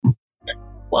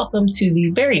welcome to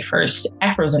the very first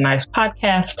Afros and Knives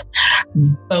podcast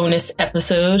bonus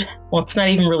episode. Well, it's not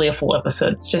even really a full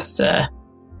episode. It's just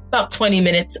about 20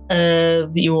 minutes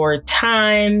of your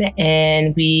time,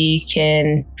 and we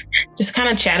can just kind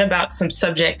of chat about some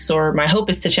subjects, or my hope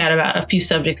is to chat about a few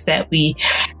subjects that we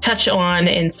touch on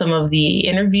in some of the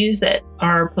interviews that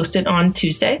are posted on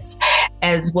Tuesdays,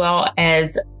 as well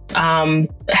as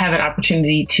have an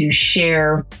opportunity to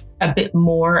share a bit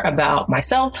more about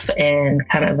myself and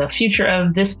kind of the future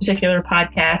of this particular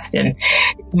podcast and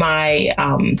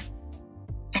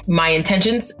my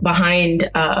intentions behind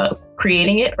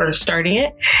creating it or starting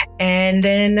it. And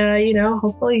then,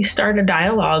 hopefully start a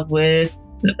dialogue with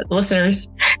listeners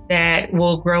that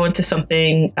will grow into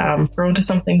something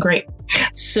great.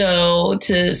 So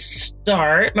to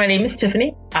start, my name is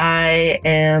Tiffany. I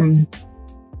am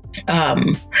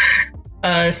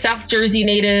a South Jersey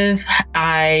native.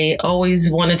 I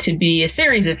always wanted to be a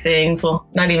series of things. Well,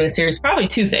 not even a series, probably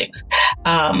two things.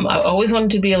 I always wanted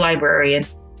to be a librarian,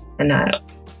 and I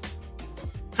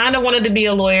kind of wanted to be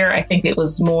a lawyer. I think it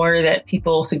was more that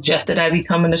people suggested I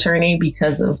become an attorney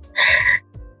because of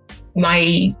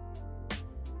my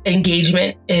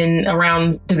engagement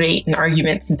around debate and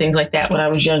arguments and things like that when I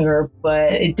was younger,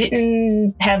 but it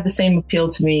didn't have the same appeal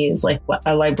to me as like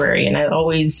a librarian. I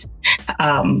always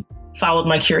followed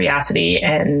my curiosity,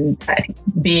 and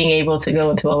being able to go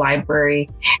into a library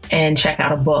and check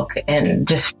out a book and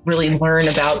just really learn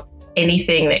about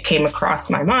anything that came across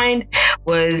my mind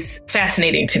was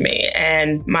fascinating to me.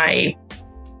 And my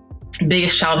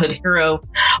biggest childhood hero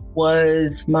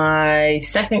was my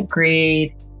second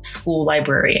grade school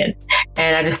librarian.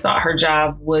 And I just thought her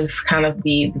job was kind of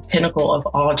the pinnacle of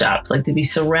all jobs, like to be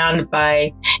surrounded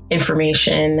by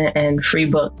information and free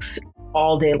books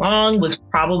all day long was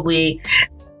probably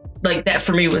like that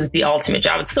for me was the ultimate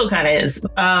job. It still kind of is.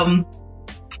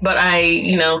 But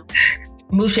I,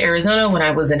 moved to Arizona when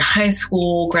I was in high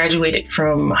school, graduated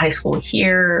from high school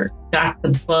here, got the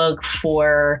bug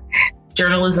for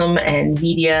journalism and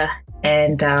media,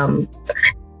 and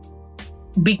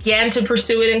began to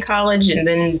pursue it in college, and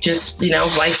then just,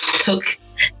 life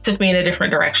took me in a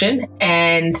different direction.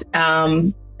 And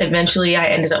eventually I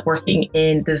ended up working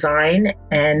in design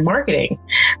and marketing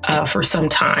for some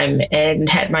time, and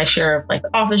had my share of like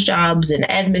office jobs and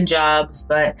admin jobs,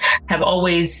 but have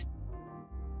always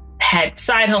had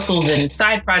side hustles and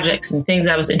side projects and things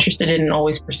I was interested in and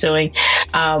always pursuing.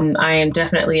 I am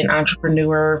definitely an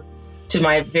entrepreneur to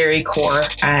my very core.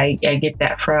 I get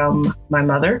that from my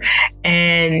mother.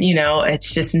 And,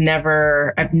 it's just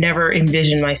I've never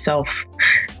envisioned myself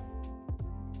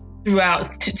throughout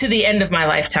to the end of my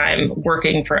lifetime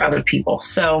working for other people.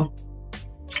 So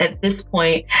at this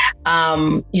point,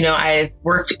 I've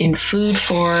worked in food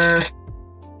for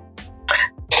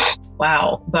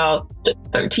about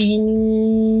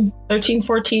 13,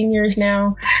 14 years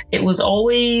now. It was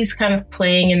always kind of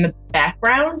playing in the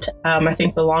background. I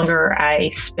think the longer I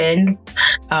spend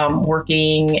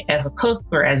working as a cook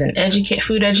or as an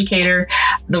food educator,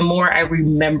 the more I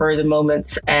remember the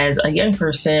moments as a young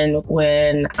person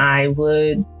when I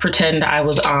would pretend I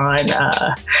was on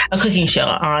a cooking show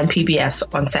on PBS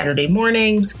on Saturday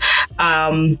mornings.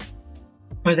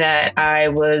 Or that I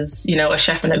was, a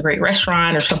chef in a great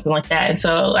restaurant or something like that. And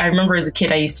so I remember as a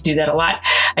kid, I used to do that a lot.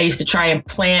 I used to try and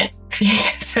plant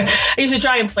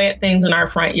things in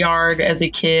our front yard as a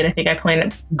kid. I think I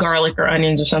planted garlic or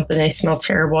onions or something. They smelled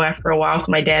terrible after a while,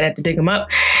 so my dad had to dig them up.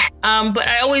 But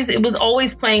it was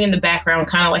always playing in the background,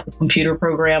 kind of like a computer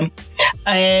program.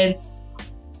 And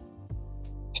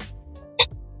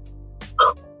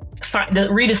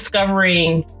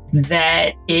rediscovering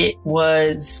that it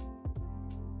was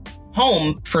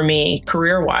home for me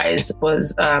career-wise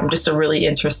was just a really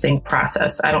interesting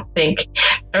process. I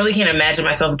really can't imagine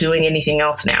myself doing anything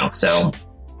else now. So,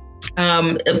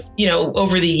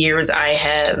 over the years, I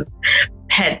have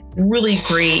had really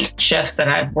great chefs that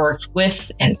I've worked with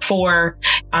and for.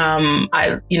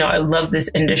 I love this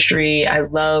industry. I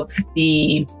love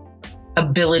the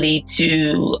ability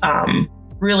to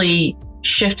really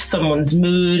shift someone's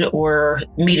mood or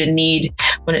meet a need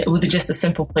with just a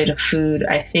simple plate of food.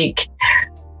 I think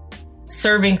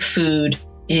serving food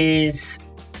is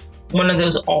one of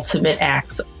those ultimate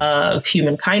acts of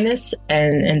human kindness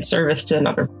and service to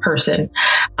another person.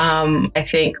 I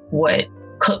think what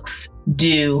cooks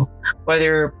do,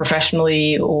 whether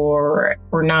professionally or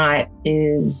not,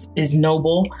 is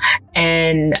noble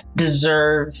and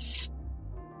deserves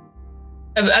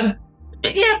a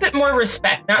bit more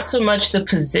respect. Not so much the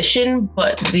position,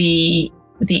 but the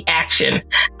action.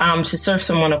 To serve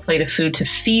someone a plate of food, to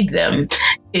feed them,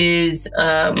 is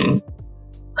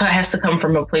has to come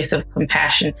from a place of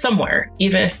compassion somewhere,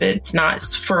 even if it's not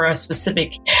for a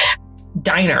specific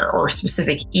diner or a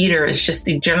specific eater. It's just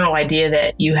the general idea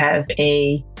that you have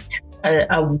a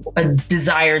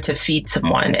desire to feed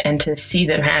someone and to see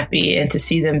them happy and to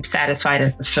see them satisfied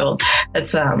and fulfilled.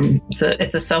 It's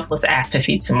a selfless act to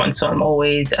feed someone. So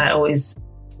I always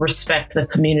respect the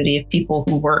community of people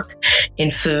who work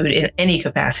in food in any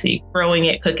capacity, growing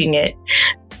it, cooking it,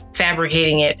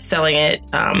 fabricating it, selling it,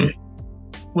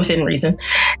 within reason.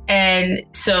 And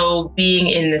so being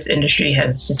in this industry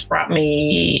has just brought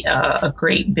me a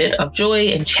great bit of joy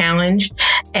and challenge.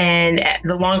 And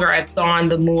the longer I've gone,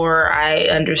 the more I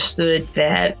understood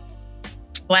that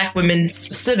Black women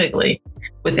specifically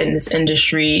within this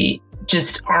industry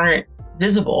just aren't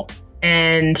visible.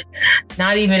 And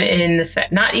not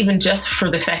even just for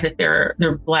the fact that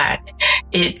they're Black.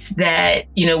 It's that,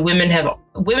 women have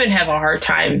a hard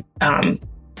time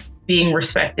being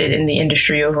respected in the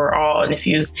industry overall. And if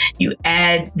you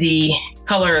add the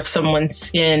color of someone's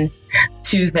skin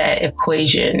to that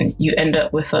equation, you end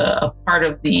up with a part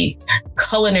of the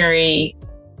culinary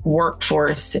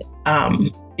workforce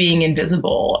being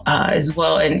invisible as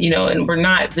well. And we're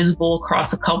not visible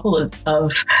across a couple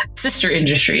of sister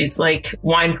industries like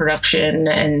wine production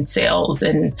and sales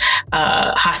and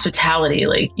hospitality.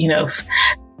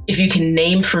 If you can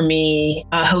name for me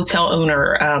a hotel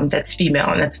owner that's female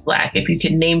and that's Black, if you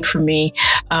can name for me,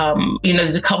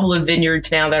 there's a couple of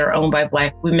vineyards now that are owned by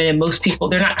Black women, and most people,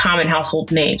 they're not common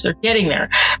household names. They're getting there,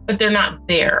 but they're not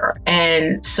there.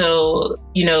 And so,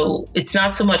 it's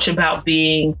not so much about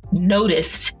being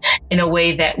noticed in a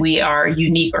way that we are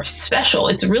unique or special.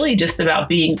 It's really just about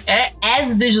being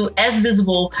as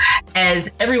visible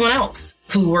as everyone else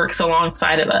who works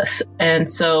alongside of us.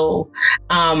 And so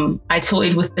I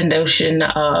toyed with the notion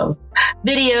of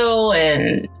video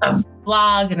and a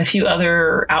blog and a few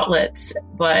other outlets,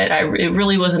 but it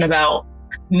really wasn't about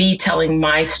me telling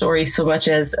my story so much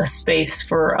as a space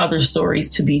for other stories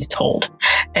to be told.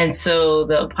 And so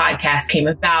the podcast came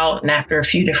about, and after a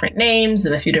few different names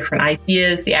and a few different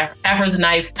ideas, the Afros and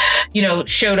Knives,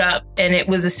 showed up. And it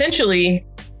was essentially,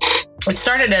 it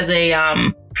started as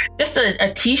just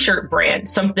a t-shirt brand,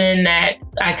 something that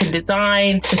I could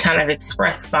design to kind of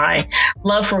express my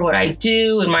love for what I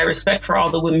do and my respect for all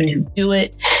the women who do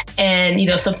it. And,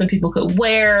 something people could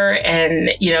wear.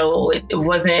 And, it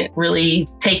wasn't really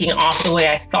taking off the way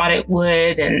I thought it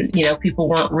would. And, people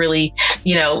weren't really,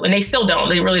 and they still don't,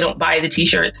 they really don't buy the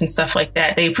t-shirts and stuff like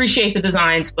that. They appreciate the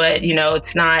designs, but,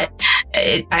 it's not,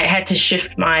 I had to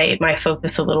shift my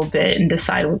focus a little bit and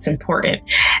decide what's important.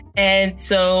 And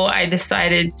so I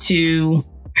decided to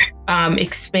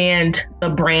expand the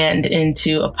brand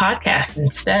into a podcast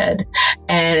instead,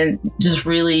 and just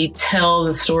really tell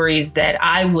the stories that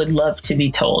I would love to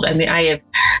be told. I mean, I have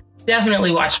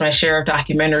definitely watched my share of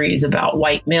documentaries about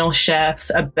white male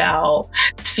chefs, about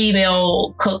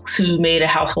female cooks who made a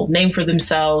household name for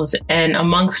themselves. And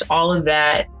amongst all of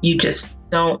that, you just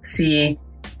don't see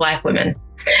Black women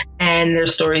and their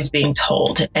stories being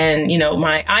told. And,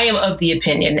 I am of the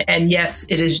opinion, and yes,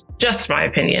 it is just my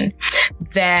opinion,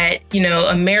 that,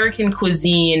 American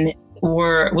cuisine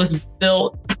was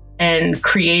built and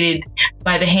created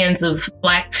by the hands of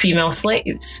Black female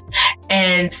slaves.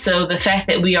 And so the fact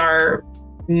that we are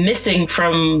missing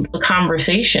from the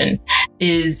conversation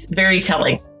is very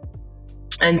telling.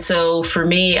 And so for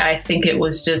me, I think it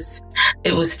was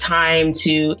time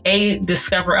to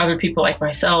discover other people like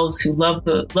myself who love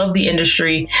the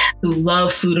industry, who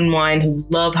love food and wine, who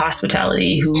love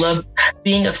hospitality, who love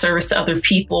being of service to other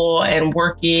people and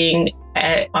working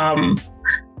at,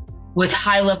 with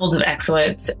high levels of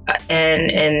excellence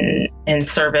and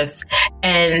service,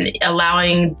 and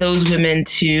allowing those women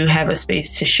to have a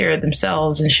space to share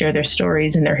themselves and share their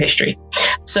stories and their history.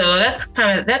 So that's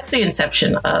the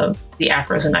inception of the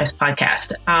Afros and Knives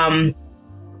podcast.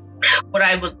 What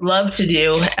I would love to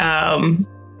do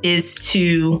is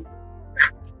to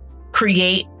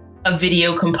create a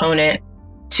video component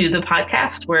to the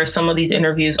podcast where some of these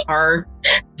interviews are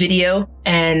video,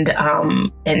 and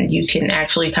you can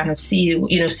actually kind of see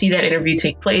that interview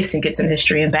take place and get some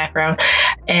history and background.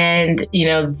 And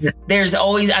I've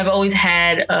always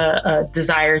had a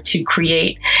desire to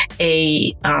create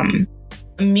a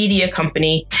media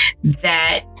company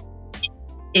that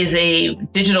is a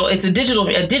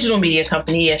digital media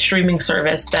company, a streaming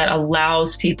service that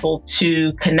allows people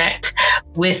to connect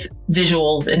with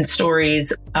visuals and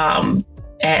stories,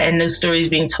 and those stories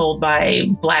being told by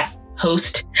Black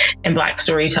hosts and Black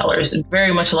storytellers,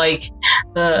 very much like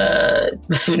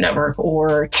the Food Network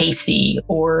or Tasty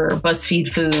or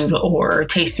BuzzFeed Food or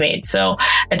Tastemade. So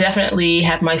I definitely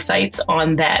have my sights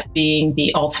on that being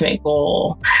the ultimate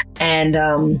goal. And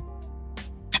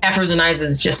Afros and Knives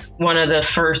is just one of the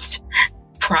first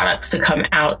products to come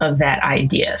out of that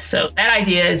idea. So that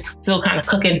idea is still kind of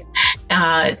cooking.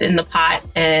 It's in the pot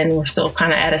and we're still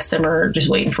kind of at a simmer, just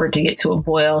waiting for it to get to a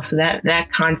boil. So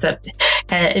that concept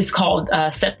is called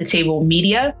Set the Table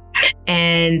Media.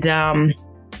 And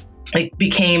it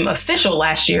became official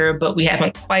last year, but we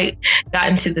haven't quite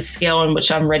gotten to the scale in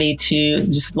which I'm ready to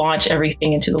just launch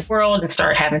everything into the world and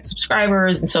start having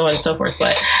subscribers and so on and so forth.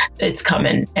 But it's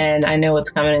coming, and I know it's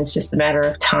coming. It's just a matter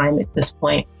of time at this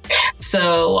point.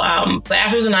 So, but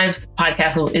Afros and Knives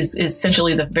podcast is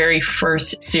essentially the very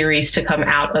first series to come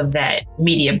out of that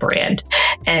media brand.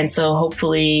 And so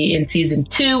hopefully in season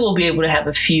 2, we'll be able to have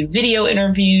a few video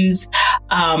interviews.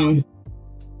 I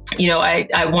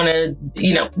want to,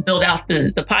 build out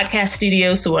the podcast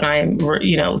studio. So when I'm,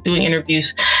 doing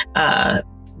interviews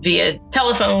via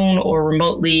telephone or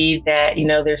remotely, that,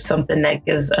 there's something that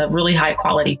gives a really high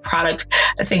quality product.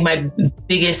 I think my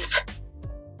biggest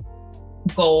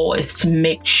goal is to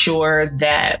make sure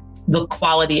that the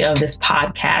quality of this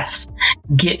podcast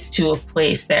gets to a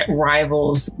place that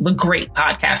rivals the great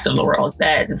podcasts of the world,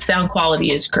 that the sound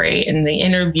quality is great and the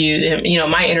interview,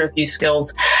 my interview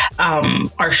skills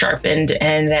are sharpened,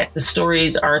 and that the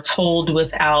stories are told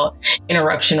without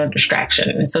interruption or distraction.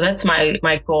 And so that's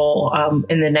my goal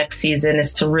in the next season,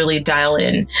 is to really dial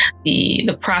in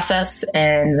the process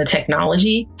and the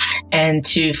technology, and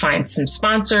to find some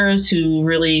sponsors who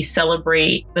really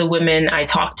celebrate the women I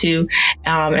talk to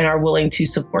and are willing to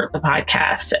support the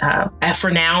podcast. For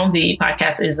now, the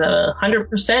podcast is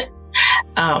 100%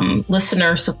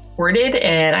 listener supported,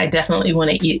 and I definitely want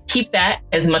to keep that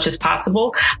as much as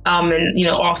possible. And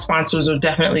all sponsors are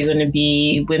definitely going to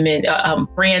be women,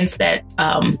 brands that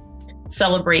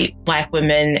celebrate Black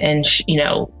women and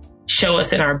show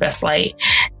us in our best light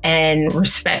and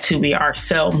respect who we are.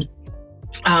 So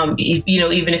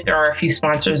even if there are a few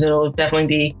sponsors, it'll definitely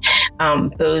be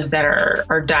those that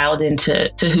are dialed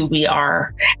into who we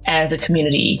are as a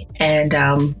community. And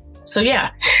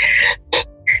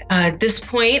at this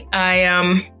point,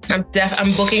 I'm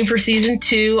booking for season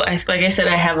 2. Like I said,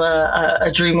 I have a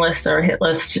dream list or a hit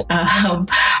list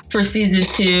for season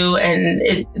 2,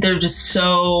 and there are just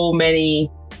so many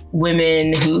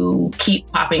women who keep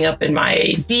popping up in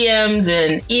my DMs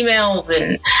and emails,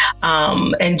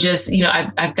 and just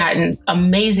I've gotten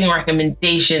amazing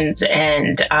recommendations,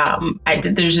 and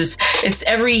it's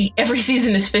every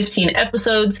season is 15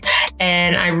 episodes,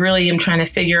 and I really am trying to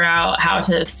figure out how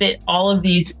to fit all of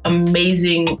these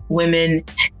amazing women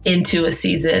into a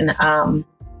season.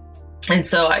 And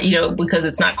so, because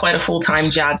it's not quite a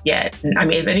full-time job yet. And I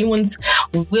mean, if anyone's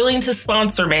willing to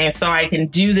sponsor me so I can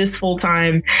do this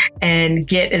full-time and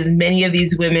get as many of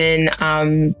these women,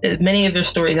 as many of their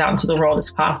stories out into the world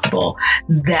as possible,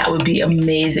 that would be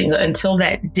amazing. Until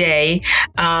that day,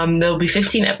 there'll be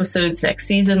 15 episodes next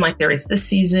season, like there is this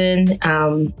season.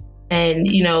 And,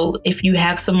 if you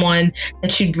have someone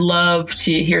that you'd love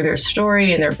to hear their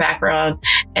story and their background,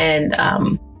 and,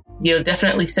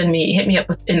 definitely hit me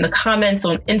up in the comments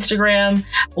on Instagram,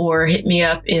 or hit me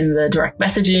up in the direct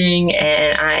messaging,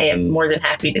 and I am more than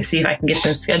happy to see if I can get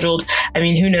them scheduled. I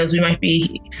mean, who knows? We might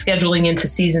be scheduling into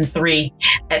season 3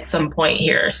 at some point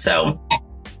here. So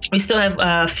we still have,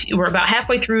 we're about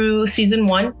halfway through season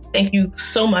 1. Thank you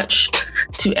so much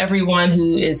to everyone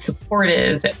who is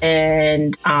supportive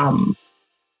and,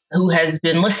 who has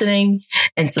been listening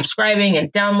and subscribing and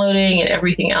downloading and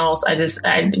everything else.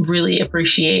 I really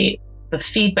appreciate the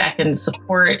feedback and the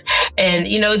support. And,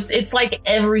 it's like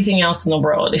everything else in the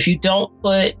world. If you don't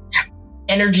put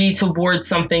energy towards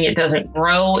something, it doesn't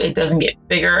grow, it doesn't get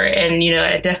bigger. And,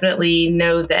 I definitely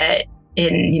know that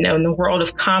in the world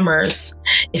of commerce,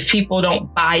 if people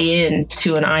don't buy in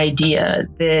to an idea,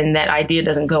 then that idea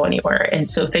doesn't go anywhere. And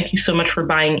so thank you so much for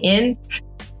buying in.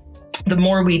 The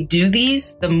more we do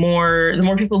these, the more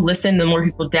people listen, the more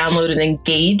people download and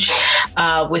engage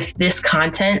with this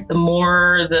content, the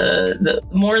more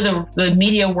the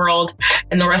media world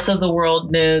and the rest of the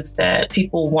world knows that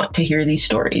people want to hear these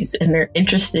stories, and they're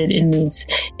interested in these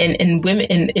in women,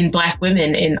 in Black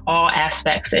women in all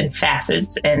aspects and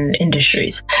facets and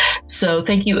industries. So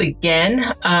thank you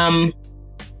again.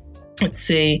 Let's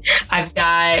see. I've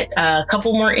got a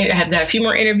few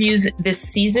more interviews this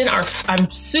season. I'm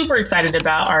super excited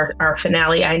about our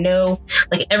finale. I know,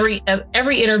 like every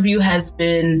interview has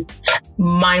been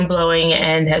mind blowing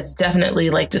and has definitely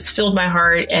just filled my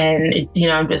heart. And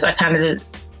I kind of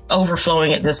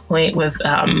overflowing at this point with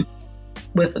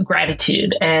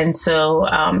gratitude. And so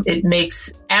it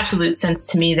makes absolute sense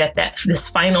to me that this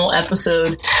final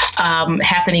episode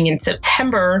happening in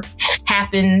September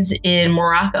happens in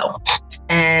Morocco.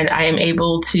 And I am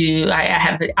able to, I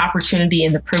have the opportunity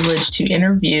and the privilege to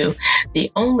interview the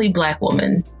only Black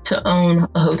woman to own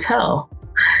a hotel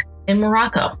in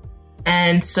Morocco.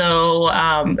 And so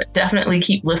definitely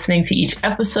keep listening to each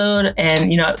episode.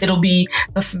 And, it'll be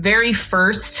the very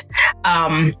first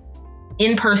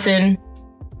in-person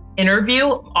interview.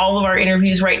 All of our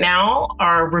interviews right now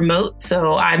are remote.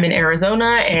 So I'm in Arizona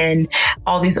and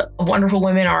all these wonderful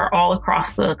women are all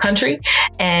across the country.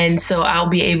 And so I'll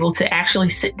be able to actually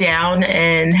sit down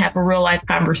and have a real life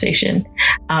conversation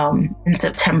in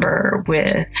September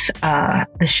with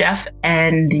the chef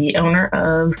and the owner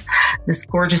of this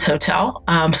gorgeous hotel.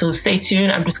 So stay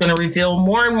tuned. I'm just going to reveal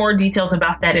more and more details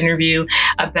about that interview,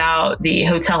 about the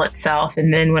hotel itself.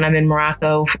 And then when I'm in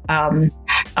Morocco,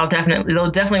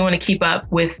 they'll definitely want to keep up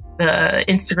with the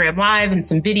Instagram Live and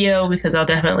some video, because I'll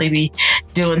definitely be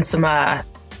doing some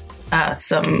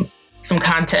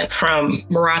content from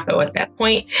Morocco at that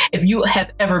point. If you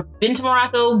have ever been to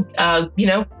Morocco,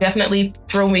 definitely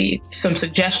throw me some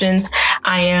suggestions.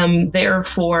 I am there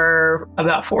for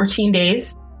about 14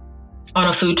 days on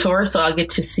a food tour. So I'll get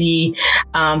to see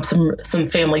some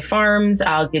family farms.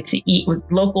 I'll get to eat with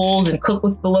locals and cook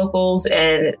with the locals.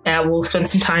 And we'll spend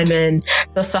some time in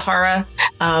the Sahara,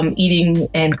 eating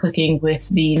and cooking with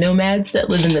the nomads that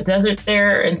live in the desert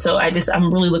there. And so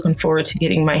I'm really looking forward to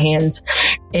getting my hands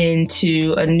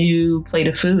into a new plate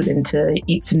of food and to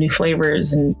eat some new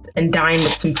flavors and dine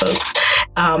with some folks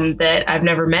that I've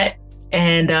never met.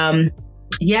 And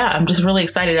I'm just really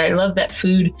excited. I love that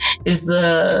food is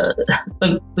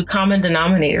the common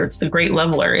denominator. It's the great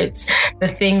leveler. It's the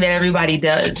thing that everybody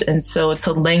does. And so it's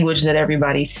a language that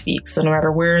everybody speaks. So no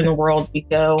matter where in the world we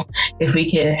go, if we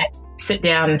can sit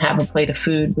down and have a plate of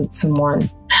food with someone,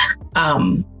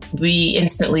 we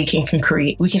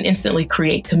can instantly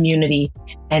create community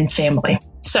and family.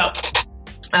 So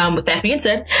with that being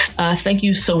said, thank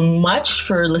you so much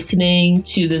for listening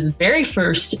to this very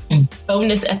first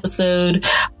bonus episode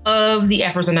of the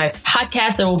Afros and Knives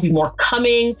podcast. There will be more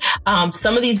coming.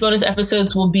 Some of these bonus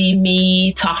episodes will be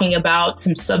me talking about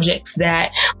some subjects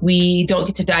that we don't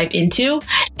get to dive into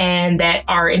and that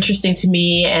are interesting to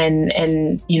me and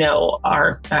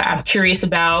I'm curious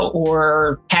about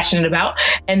or passionate about.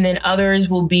 And then others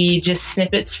will be just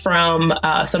snippets from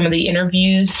some of the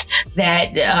interviews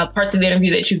that parts of the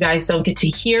interview that you guys don't get to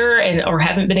hear or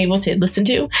haven't been able to listen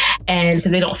to, and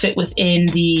because they don't fit within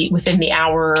the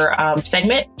hour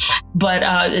segment. But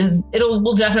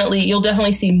you'll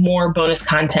definitely see more bonus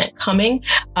content coming.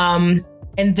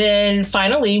 And then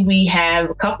finally, we have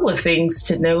a couple of things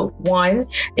to note. One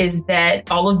is that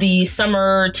all of the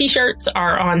summer t-shirts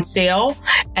are on sale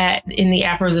in the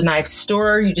Afros and Knives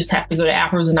store. You just have to go to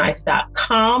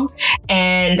afrosandknives.com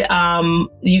and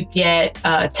you get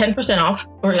 10% off,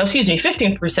 or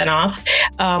 15% off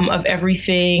of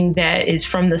everything that is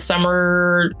from the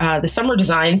summer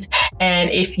designs. And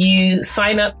if you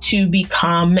sign up to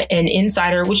become an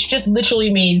insider, which just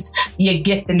literally means you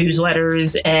get the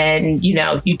newsletters and,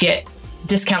 you get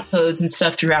discount codes and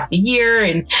stuff throughout the year,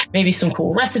 and maybe some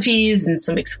cool recipes and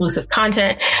some exclusive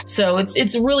content. So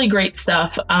it's really great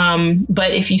stuff.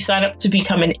 But if you sign up to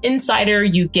become an insider,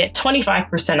 you get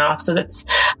 25% off. So that's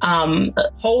a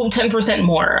whole 10%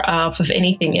 more off of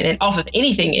anything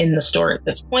in the store at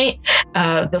this point.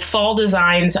 The fall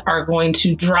designs are going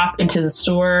to drop into the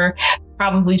store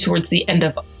probably towards the end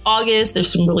of August.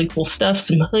 There's some really cool stuff,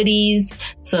 some hoodies,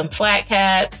 some flat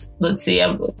caps. Let's see,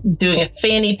 I'm doing a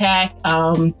fanny pack,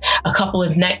 a couple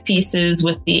of neck pieces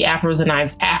with the Afros and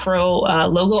Knives Afro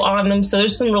logo on them. So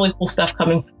there's some really cool stuff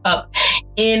coming up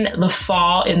in the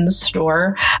fall in the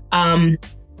store. And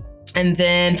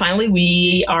then finally,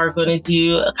 we are going to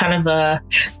do a kind of a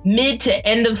mid to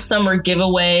end of summer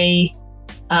giveaway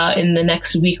in the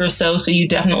next week or so. So you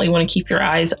definitely want to keep your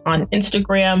eyes on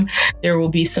Instagram. There will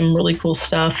be some really cool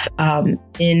stuff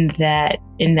in that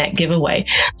giveaway.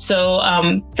 So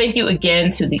thank you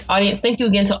again to the audience. Thank you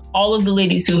again to all of the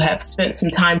ladies who have spent some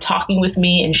time talking with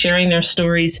me and sharing their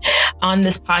stories on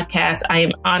this podcast. I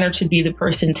am honored to be the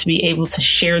person to be able to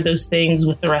share those things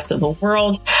with the rest of the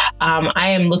world. I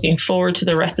am looking forward to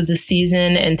the rest of the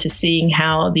season and to seeing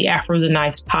how the Afros and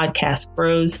Knives podcast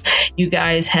grows. You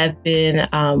guys have been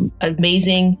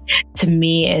amazing to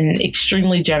me and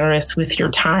extremely generous with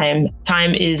your time.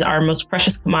 Time is our most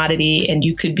precious commodity, and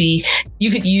you could be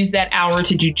you could use that hour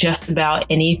to do just about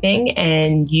anything,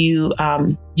 and you've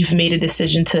made a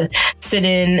decision to sit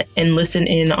in and listen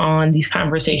in on these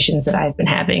conversations that I've been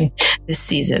having this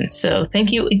season. So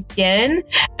thank you again.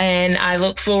 And I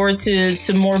look forward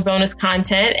to more bonus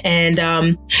content.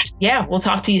 And we'll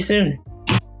talk to you soon.